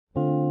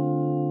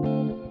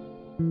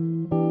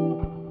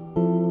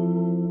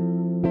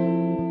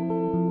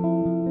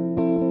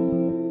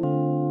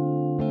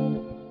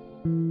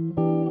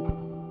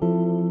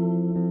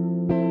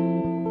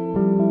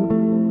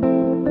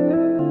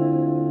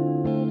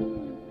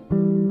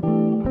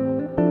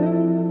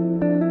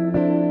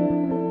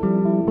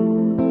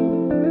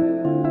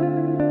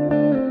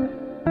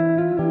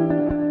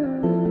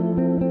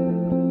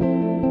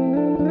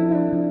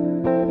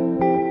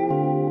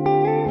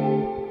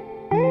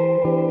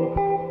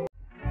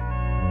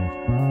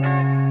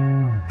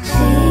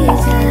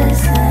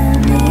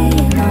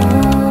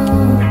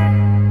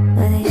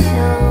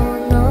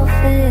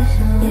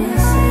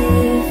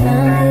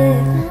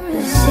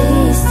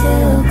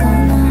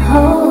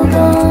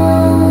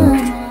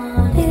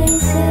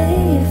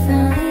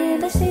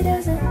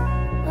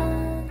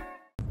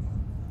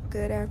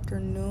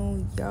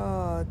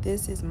y'all.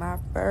 This is my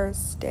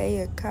first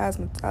day of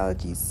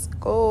cosmetology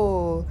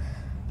school.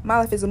 My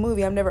life is a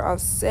movie. I'm never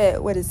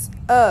offset. What is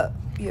up?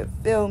 You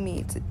feel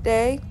me?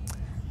 Today,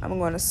 I'm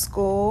going to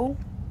school,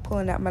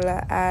 pulling out my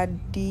little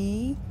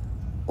ID.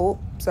 Oh,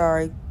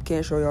 sorry.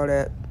 Can't show y'all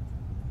that.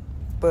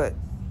 But,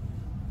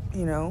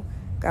 you know,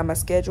 got my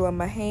schedule in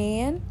my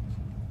hand.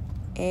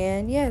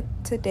 And yeah,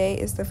 today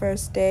is the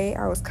first day.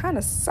 I was kind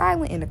of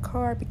silent in the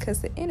car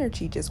because the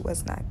energy just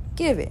was not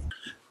given.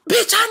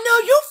 Bitch, I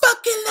know you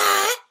fucking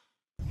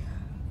lying.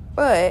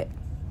 But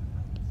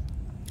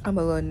I'm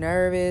a little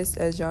nervous,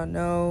 as y'all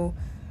know.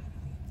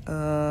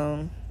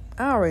 I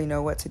don't really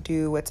know what to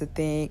do, what to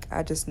think.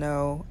 I just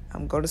know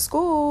I'm going to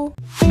school.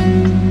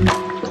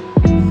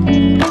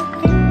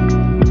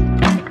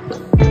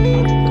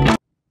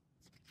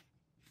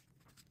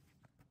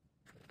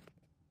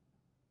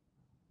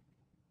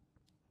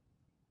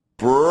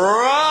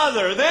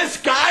 Brother, this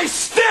guy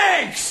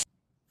stinks!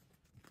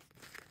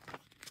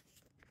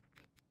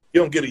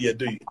 You don't get it yet,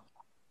 do you?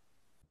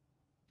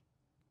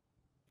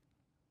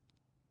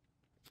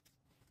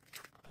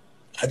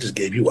 I just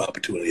gave you an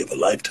opportunity of a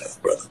lifetime,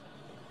 brother.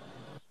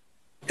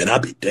 And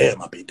I'd be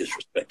damn I'd be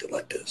disrespected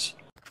like this.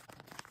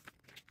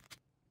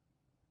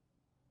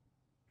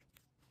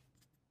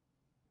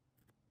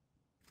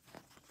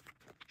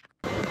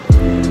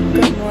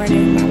 Good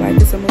morning. My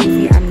life is a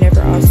movie. I'm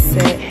never all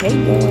set. Hey,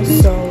 y'all.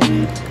 So,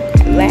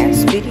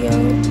 last video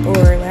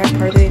or last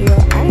part of the video,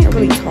 I didn't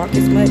really talk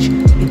as much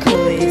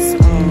because,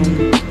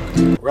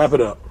 Wrap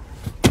it up.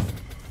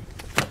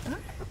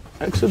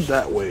 Exit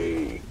that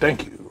way.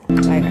 Thank you.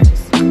 like, I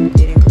just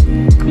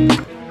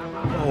didn't.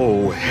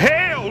 Oh,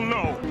 hell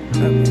no!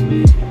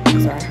 Okay.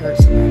 So, I heard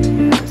somebody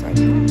and I was like,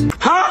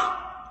 Huh?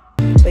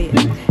 but yeah,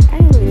 I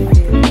didn't really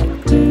feel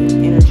like the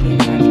energy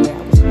and vibes. I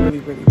was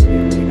really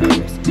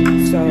nervous.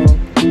 So,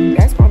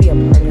 that's gonna be a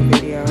part of the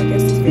video. I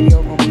guess this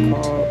video gonna be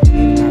called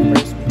my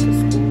first week of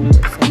school or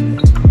something.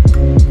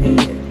 And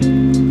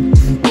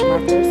my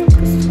first week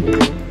of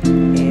school.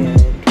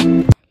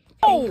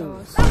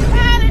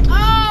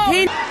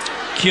 And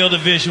Kill the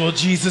visual,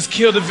 Jesus,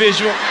 kill the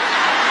visual.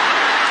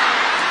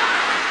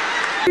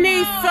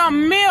 Need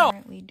some milk.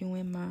 Currently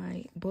doing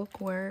my book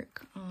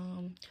work.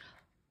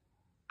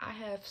 I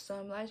have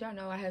some, as y'all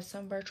know, I have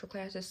some virtual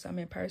classes, some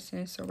in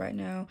person. So right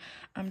now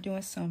I'm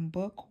doing some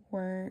book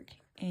work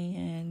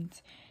and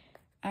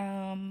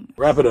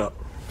Wrap it up.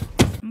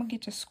 I'm gonna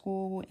get to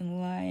school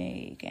in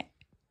like an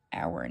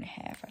hour and a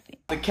half, I think.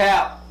 The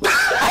cap. Stop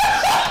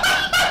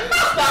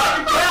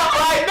the cap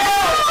right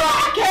now.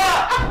 Stop the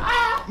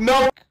cap.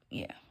 No.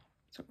 Yeah.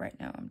 So right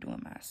now I'm doing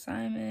my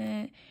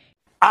assignment.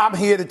 I'm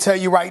here to tell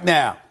you right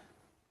now,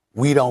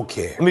 we don't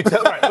care. Let me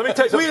tell you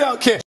something. We don't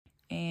care.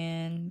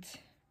 And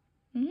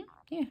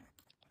yeah.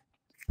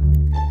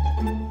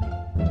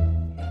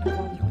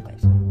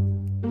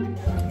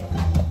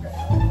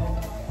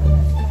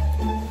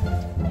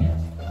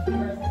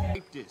 I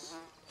hate this.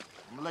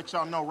 I'm gonna let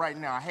y'all know right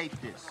now, I hate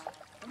this.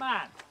 Come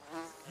on.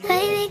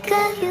 Baby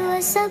girl, you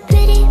are so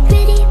pretty,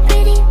 pretty,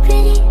 pretty,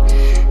 pretty.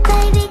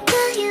 Baby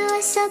girl, you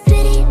are so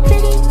pretty,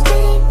 pretty,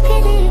 pretty,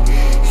 pretty.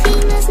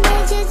 Females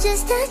made you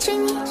just to trick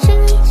me, trick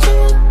me,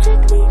 trick me,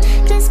 trick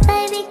me. 'Cause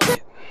baby girl,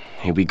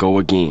 Here we go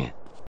again.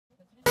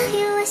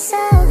 you are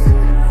so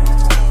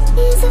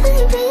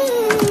easily pretty.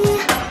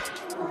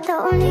 The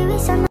only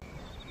reason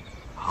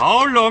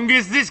How long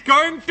is this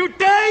going to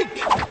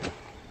take?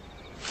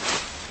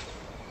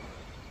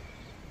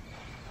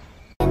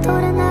 I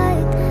through the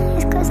night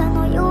is 'cause I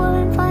know you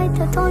were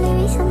invited. The only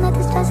reason that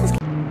this dress is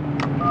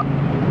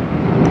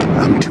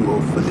I'm too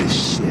old for this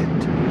shit.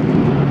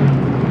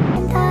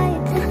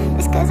 tight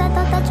is 'cause I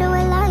thought that you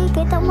would like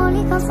it. I'm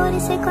only gone for the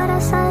secret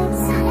of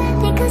sights.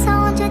 Because I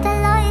want you to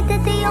like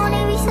that. The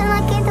only reason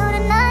I came through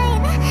the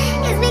night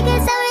is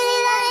because I really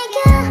like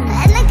you.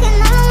 And I can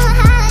no longer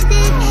hide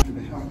it. To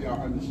help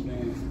y'all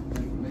understand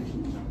information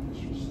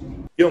is.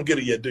 You don't get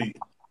it yet, do you?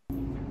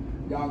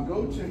 Y'all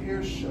go to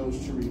hair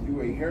shows to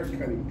review a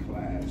haircutting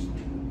class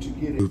to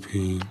get a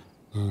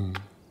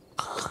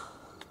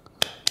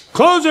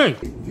Closing.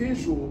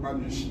 visual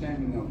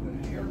understanding of the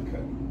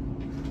haircut.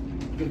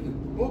 But the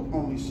book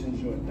only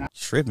sends you a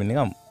Tripping,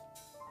 nigga. I'm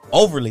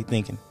overly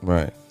thinking.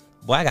 Right,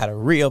 Boy, I got a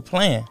real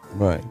plan.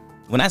 right,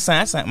 When I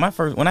signed my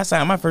first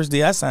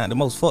deal, I signed the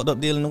most fucked up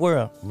deal in the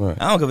world. Right.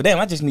 I don't give a damn.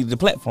 I just needed the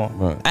platform.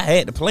 Right. I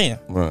had the plan.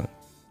 right,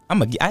 I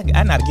know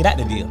how to get out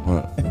the deal.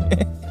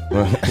 right.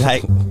 Right.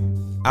 Like,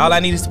 all I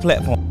need is the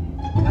platform.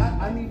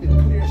 I need to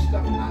clear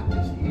stuff out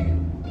this head.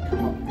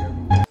 Come up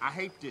here. I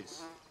hate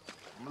this.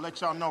 I'm gonna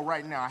let y'all know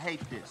right now, I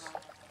hate this.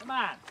 Come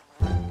on.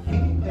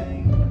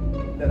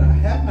 Anything that I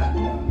have not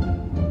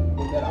done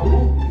or that I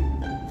won't do.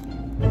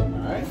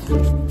 Alright?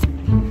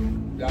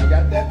 Y'all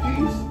got that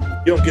piece?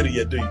 You don't get it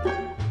yet, do you?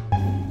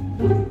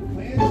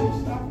 Plan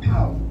some stuff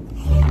out.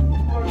 You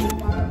want to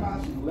find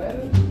about some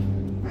letters?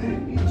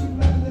 Man, get you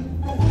letters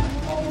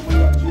all the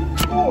way up to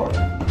the floor.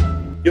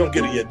 You don't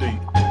get it yet, do you?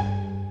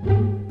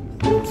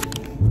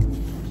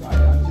 So I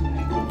got some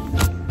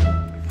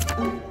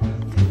ankles.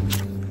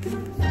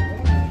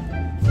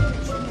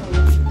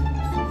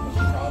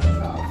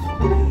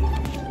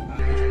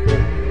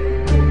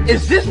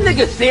 Is this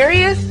nigga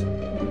serious?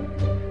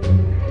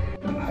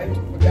 I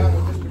forgot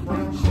what Mr.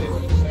 Brown said.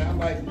 He said, I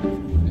like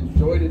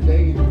enjoy the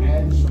day and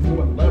add some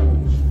more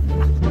levels.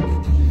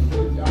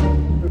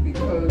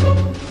 Because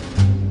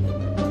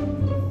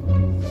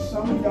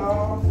some of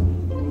y'all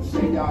will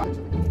say y'all.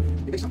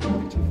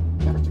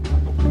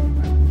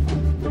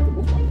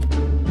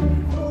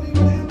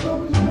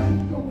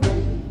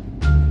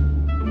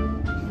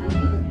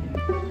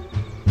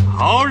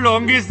 How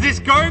long is this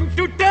going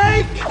to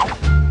take?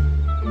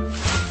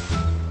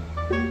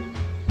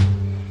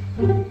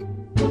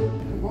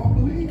 Won't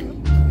believe it.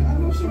 And I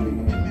know some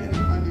people get mad at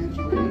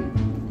financial aid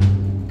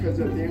because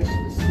of their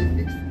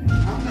specifics.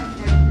 I'm not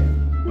like that.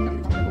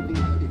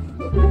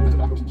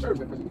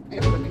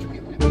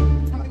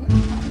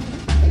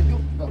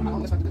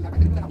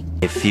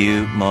 A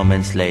few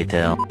moments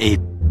later.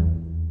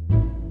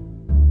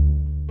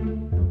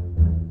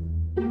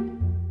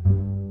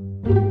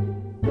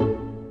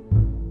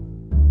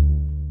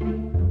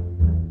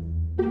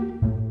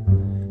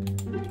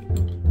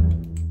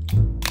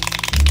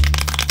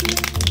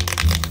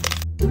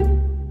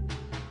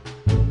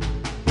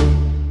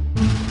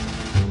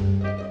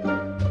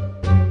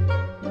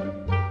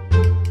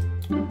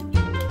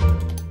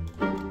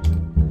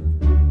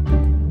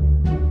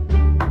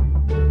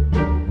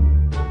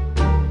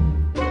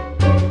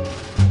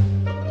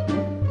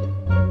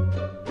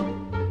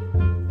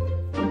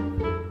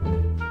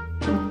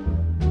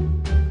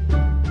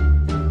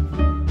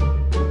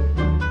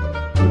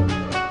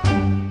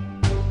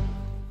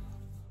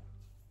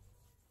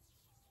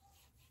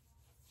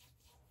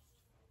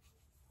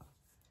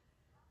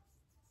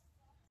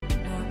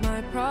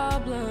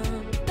 Problem,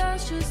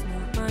 that's just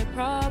not my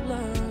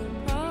problem.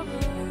 Not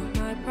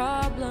my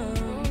problem,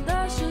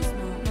 that's just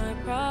not my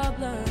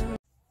problem.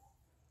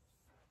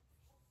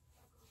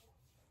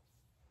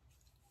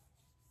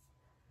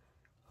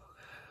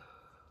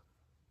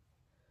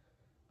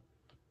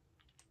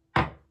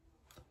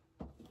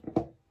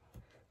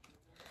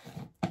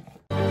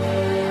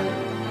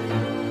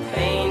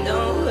 Pain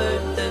don't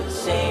hurt the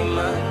same,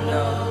 I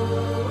know.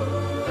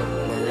 The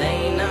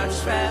lane I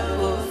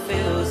travel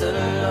feels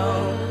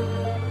alone.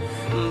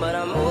 But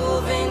I'm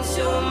moving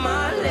till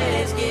my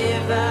legs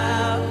give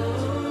out,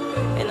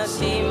 and I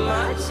see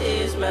my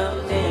tears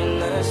melt in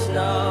the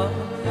snow.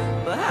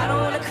 But I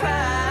don't wanna cry,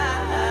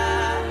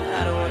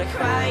 I don't wanna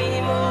cry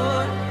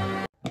anymore.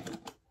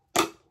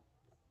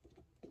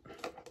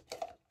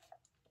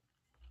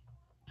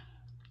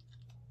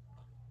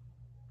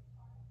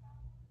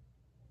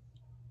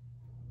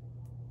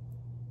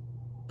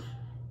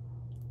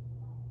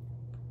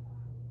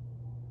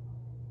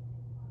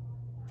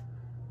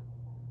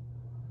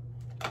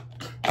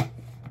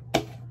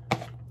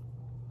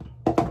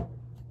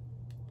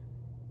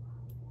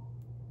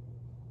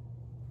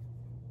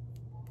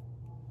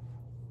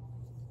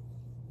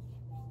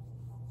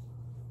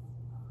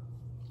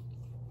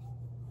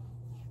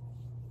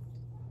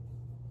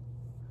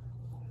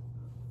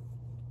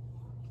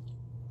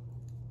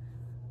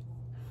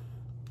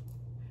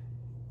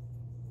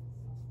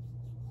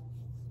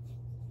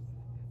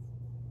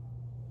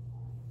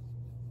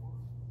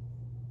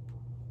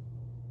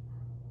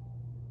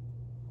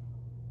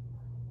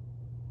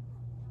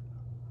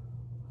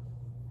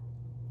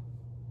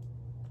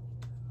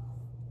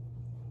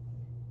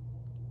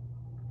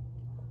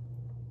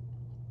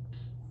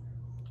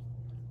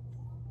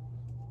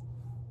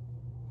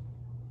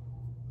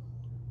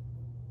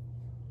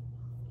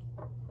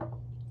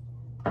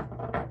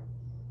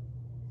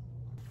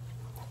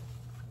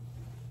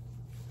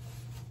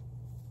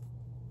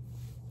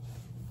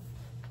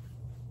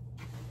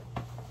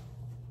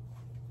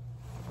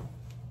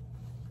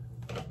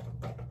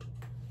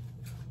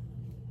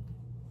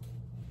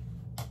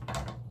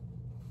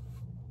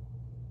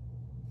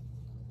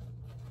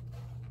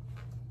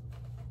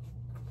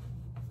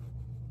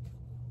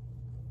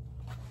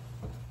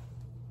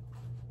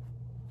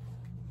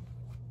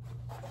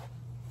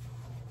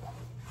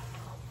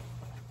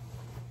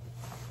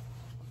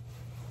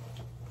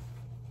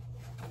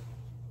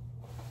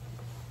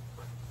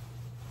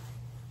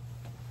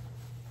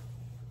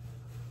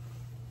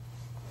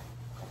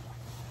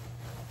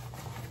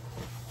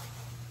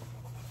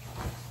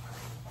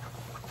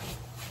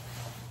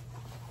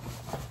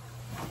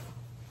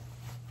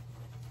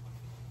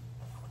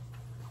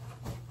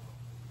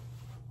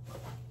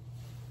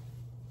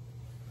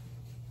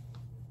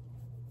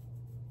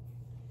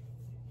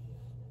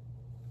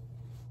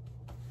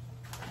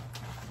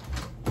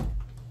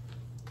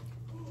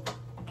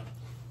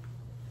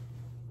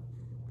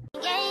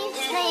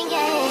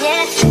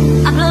 Yeah.